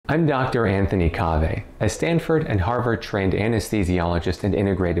I'm Dr. Anthony Cave, a Stanford and Harvard-trained anesthesiologist and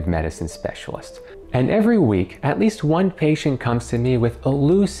integrative medicine specialist. And every week, at least one patient comes to me with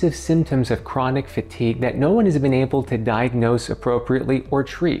elusive symptoms of chronic fatigue that no one has been able to diagnose appropriately or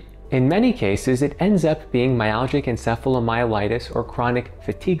treat. In many cases, it ends up being myalgic encephalomyelitis or chronic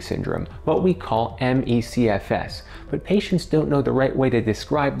fatigue syndrome, what we call ME/CFS. But patients don't know the right way to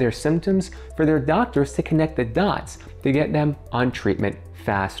describe their symptoms for their doctors to connect the dots to get them on treatment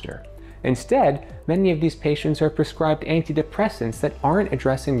faster. Instead, many of these patients are prescribed antidepressants that aren't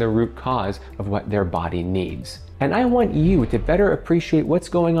addressing the root cause of what their body needs. And I want you to better appreciate what's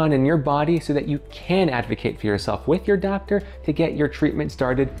going on in your body so that you can advocate for yourself with your doctor to get your treatment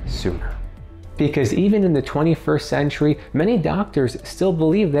started sooner. Because even in the 21st century, many doctors still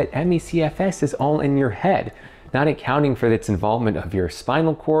believe that ME/CFS is all in your head, not accounting for its involvement of your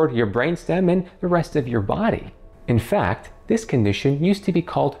spinal cord, your brainstem, and the rest of your body. In fact, this condition used to be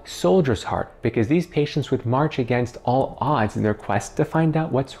called soldier's heart because these patients would march against all odds in their quest to find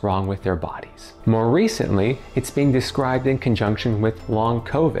out what's wrong with their bodies. More recently, it's being described in conjunction with long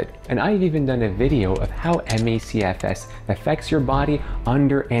COVID, and I've even done a video of how ME/CFS affects your body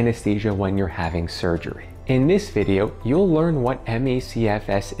under anesthesia when you're having surgery. In this video, you'll learn what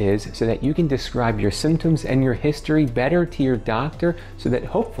ME/CFS is so that you can describe your symptoms and your history better to your doctor so that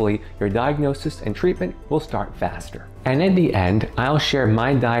hopefully your diagnosis and treatment will start faster. And at the end, I'll share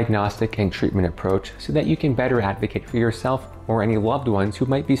my diagnostic and treatment approach so that you can better advocate for yourself or any loved ones who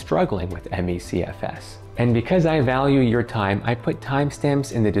might be struggling with ME/CFS. And because I value your time, I put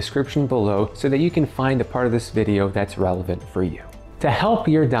timestamps in the description below so that you can find a part of this video that's relevant for you. To help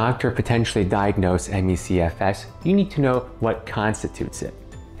your doctor potentially diagnose ME/CFS, you need to know what constitutes it.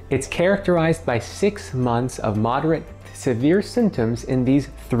 It's characterized by 6 months of moderate to severe symptoms in these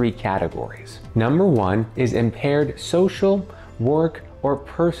 3 categories. Number 1 is impaired social, work, or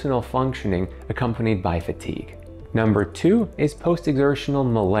personal functioning accompanied by fatigue. Number 2 is post-exertional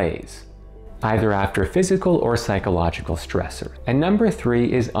malaise, either after physical or psychological stressor. And number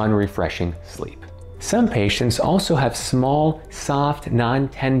 3 is unrefreshing sleep. Some patients also have small, soft,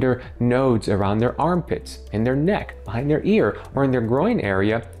 non-tender nodes around their armpits, in their neck, behind their ear, or in their groin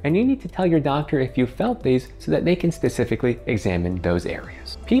area, and you need to tell your doctor if you felt these so that they can specifically examine those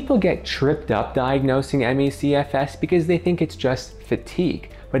areas. People get tripped up diagnosing ME/CFS because they think it's just fatigue,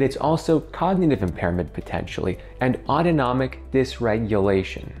 but it's also cognitive impairment potentially, and autonomic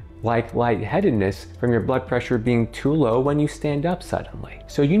dysregulation, like lightheadedness from your blood pressure being too low when you stand up suddenly.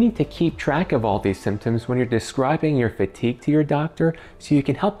 So you need to keep track of all these symptoms when you're describing your fatigue to your doctor so you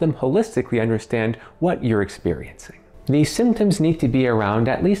can help them holistically understand what you're experiencing. These symptoms need to be around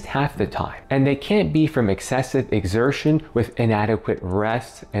at least half the time, and they can't be from excessive exertion with inadequate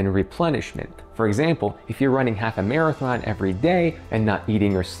rest and replenishment. For example, if you're running half a marathon every day and not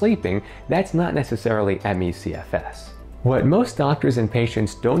eating or sleeping, that's not necessarily ME/CFS. What most doctors and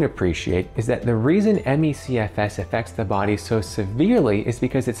patients don't appreciate is that the reason ME/CFS affects the body so severely is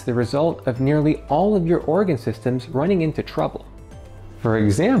because it's the result of nearly all of your organ systems running into trouble. For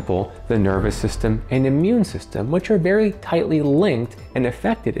example, the nervous system and immune system, which are very tightly linked and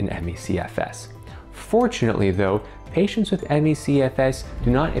affected in ME/CFS. Fortunately though, patients with ME/CFS do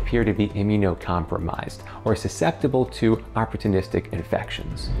not appear to be immunocompromised or susceptible to opportunistic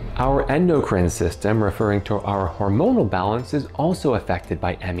infections. Our endocrine system, referring to our hormonal balance, is also affected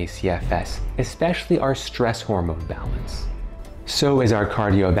by ME/CFS, especially our stress hormone balance. So is our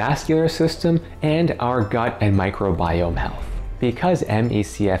cardiovascular system and our gut and microbiome health. Because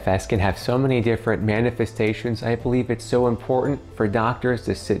ME/CFS can have so many different manifestations, I believe it's so important for doctors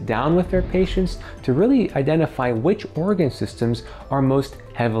to sit down with their patients to really identify which organ systems are most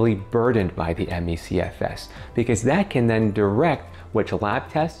heavily burdened by the ME/CFS, because that can then direct which lab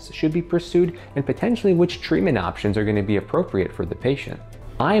tests should be pursued and potentially which treatment options are going to be appropriate for the patient.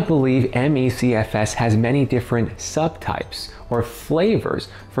 I believe ME/CFS has many different subtypes or flavors.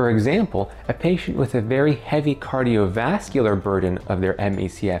 For example, a patient with a very heavy cardiovascular burden of their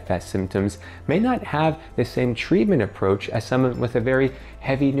ME/CFS symptoms may not have the same treatment approach as someone with a very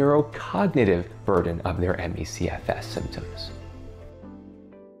heavy neurocognitive burden of their ME/CFS symptoms.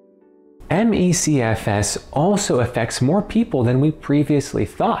 ME/CFS also affects more people than we previously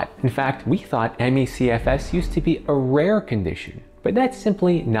thought. In fact, we thought ME/CFS used to be a rare condition. But that's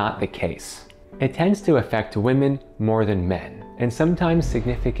simply not the case. It tends to affect women more than men, and sometimes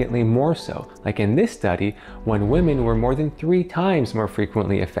significantly more so, like in this study, when women were more than 3 times more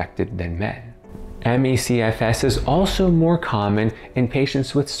frequently affected than men. ME/CFS is also more common in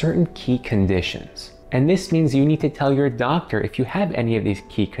patients with certain key conditions. And this means you need to tell your doctor if you have any of these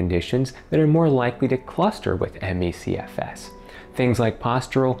key conditions that are more likely to cluster with ME/CFS. things like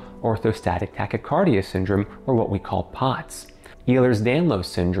postural orthostatic tachycardia syndrome, or what we call POTS, Ehlers-Danlos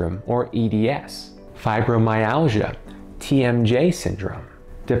syndrome, or EDS, fibromyalgia, TMJ syndrome,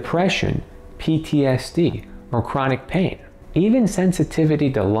 depression, PTSD, or chronic pain, even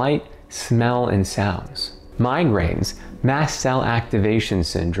sensitivity to light, smell, and sounds, migraines, mast cell activation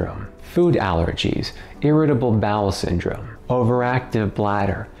syndrome, food allergies, irritable bowel syndrome, overactive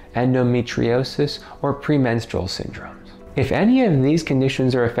bladder, endometriosis, or premenstrual syndromes. If any of these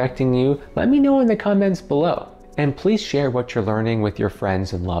conditions are affecting you, let me know in the comments below, and please share what you're learning with your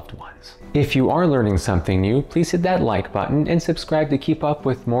friends and loved ones. If you are learning something new, please hit that like button and subscribe to keep up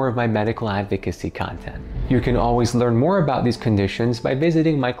with more of my medical advocacy content. You can always learn more about these conditions by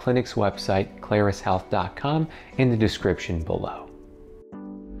visiting my clinic's website, clarishealth.com, in the description below.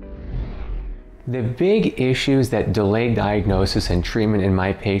 The big issues that delay diagnosis and treatment in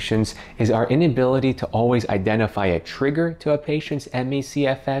my patients is our inability to always identify a trigger to a patient's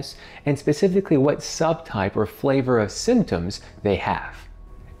ME/CFS, and specifically what subtype or flavor of symptoms they have.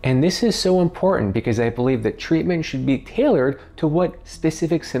 And this is so important because I believe that treatment should be tailored to what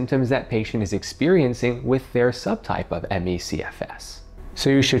specific symptoms that patient is experiencing with their subtype of ME/CFS. So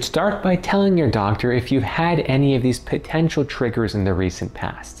you should start by telling your doctor if you've had any of these potential triggers in the recent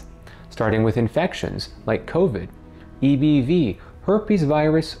past, starting with infections like COVID, EBV, herpes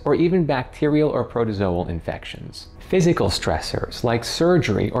virus, or even bacterial or protozoal infections. Physical stressors like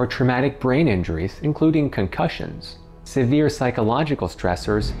surgery or traumatic brain injuries, including concussions. Severe psychological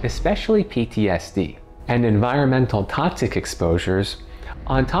stressors, especially PTSD. And environmental toxic exposures,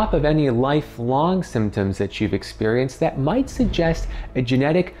 on top of any lifelong symptoms that you've experienced that might suggest a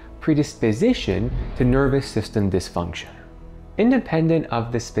genetic predisposition to nervous system dysfunction. Independent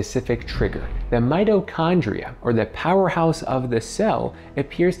of the specific trigger, the mitochondria, or the powerhouse of the cell,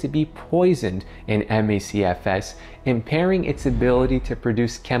 appears to be poisoned in ME/CFS, impairing its ability to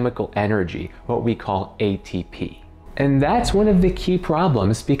produce chemical energy, what we call ATP. And that's one of the key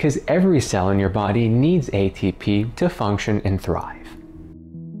problems because every cell in your body needs ATP to function and thrive.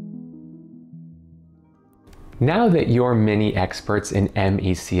 Now that you're mini experts in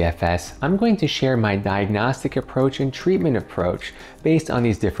ME/CFS, I'm going to share my diagnostic approach and treatment approach based on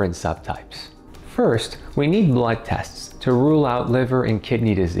these different subtypes. First, we need blood tests to rule out liver and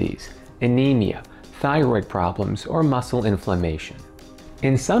kidney disease, anemia, thyroid problems, or muscle inflammation.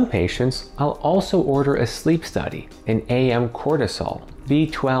 In some patients, I'll also order a sleep study, an AM cortisol,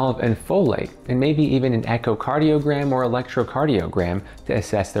 B12 and folate, and maybe even an echocardiogram or electrocardiogram to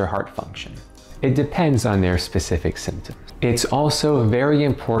assess their heart function. It depends on their specific symptoms. It's also very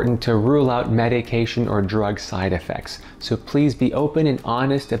important to rule out medication or drug side effects, so please be open and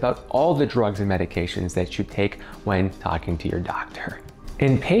honest about all the drugs and medications that you take when talking to your doctor.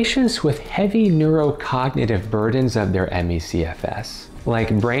 In patients with heavy neurocognitive burdens of their ME/CFS,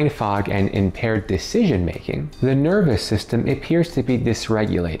 like brain fog and impaired decision-making, the nervous system appears to be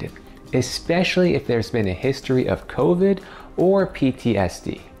dysregulated, especially if there's been a history of COVID or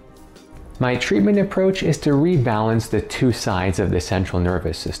PTSD. My treatment approach is to rebalance the two sides of the central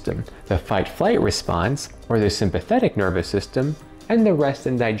nervous system, the fight-flight response, or the sympathetic nervous system, and the rest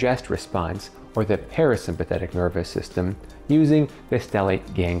and digest response, or the parasympathetic nervous system, using the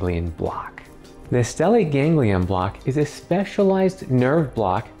stellate ganglion block. The stellate ganglion block is a specialized nerve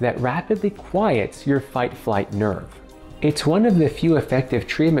block that rapidly quiets your fight-flight nerve. It's one of the few effective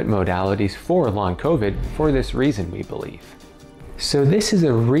treatment modalities for long COVID for this reason, we believe. So this is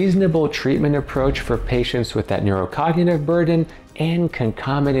a reasonable treatment approach for patients with that neurocognitive burden and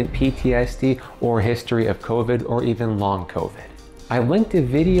concomitant PTSD or history of COVID or even long COVID. I linked a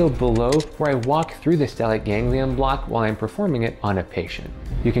video below where I walk through the stellate ganglion block while I'm performing it on a patient.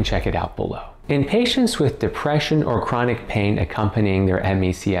 You can check it out below. In patients with depression or chronic pain accompanying their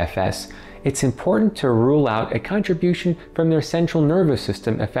ME/CFS, it's important to rule out a contribution from their central nervous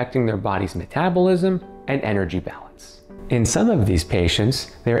system affecting their body's metabolism and energy balance. In some of these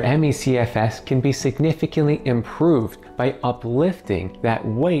patients, their ME/CFS can be significantly improved by uplifting that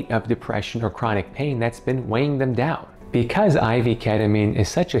weight of depression or chronic pain that's been weighing them down. Because IV ketamine is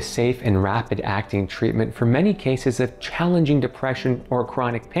such a safe and rapid-acting treatment for many cases of challenging depression or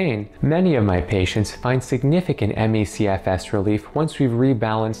chronic pain, many of my patients find significant ME/CFS relief once we've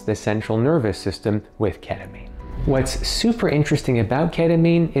rebalanced the central nervous system with ketamine. What's super interesting about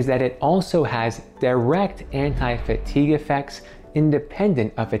ketamine is that it also has direct anti-fatigue effects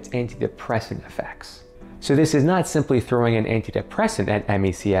independent of its antidepressant effects. So this is not simply throwing an antidepressant at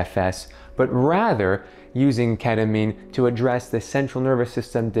ME/CFS, but rather using ketamine to address the central nervous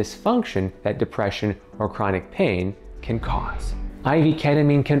system dysfunction that depression or chronic pain can cause. IV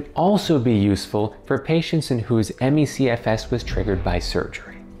ketamine can also be useful for patients in whose ME/CFS was triggered by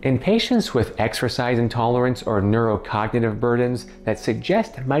surgery. In patients with exercise intolerance or neurocognitive burdens that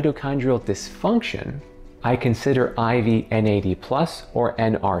suggest mitochondrial dysfunction, I consider IV NAD+ or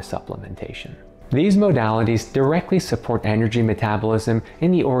NR supplementation. These modalities directly support energy metabolism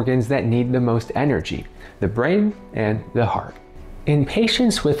in the organs that need the most energy, the brain and the heart. In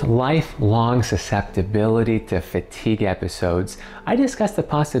patients with lifelong susceptibility to fatigue episodes, I discuss the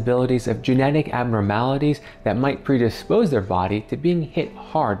possibilities of genetic abnormalities that might predispose their body to being hit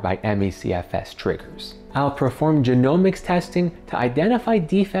hard by ME/CFS triggers. I'll perform genomics testing to identify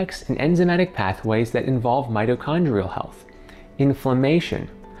defects in enzymatic pathways that involve mitochondrial health, inflammation,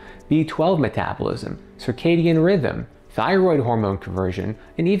 B12 metabolism, circadian rhythm, thyroid hormone conversion,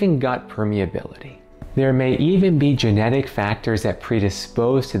 and even gut permeability. There may even be genetic factors that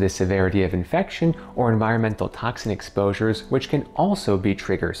predispose to the severity of infection or environmental toxin exposures, which can also be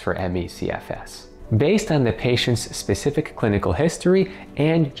triggers for ME/CFS. Based on the patient's specific clinical history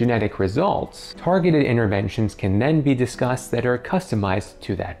and genetic results, targeted interventions can then be discussed that are customized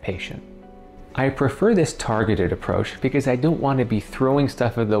to that patient. I prefer this targeted approach because I don't want to be throwing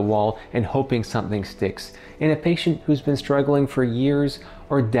stuff at the wall and hoping something sticks in a patient who's been struggling for years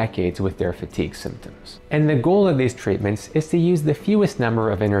or decades with their fatigue symptoms. And the goal of these treatments is to use the fewest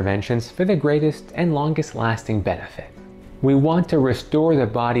number of interventions for the greatest and longest lasting benefit. We want to restore the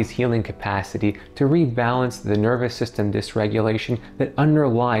body's healing capacity to rebalance the nervous system dysregulation that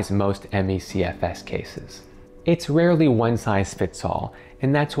underlies most ME/CFS cases. It's rarely one size fits all,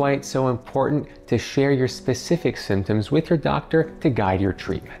 and that's why it's so important to share your specific symptoms with your doctor to guide your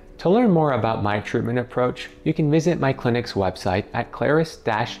treatment. To learn more about my treatment approach, you can visit my clinic's website at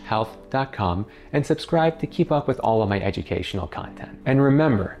claris-health.com and subscribe to keep up with all of my educational content. And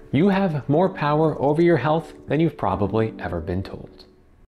remember, you have more power over your health than you've probably ever been told.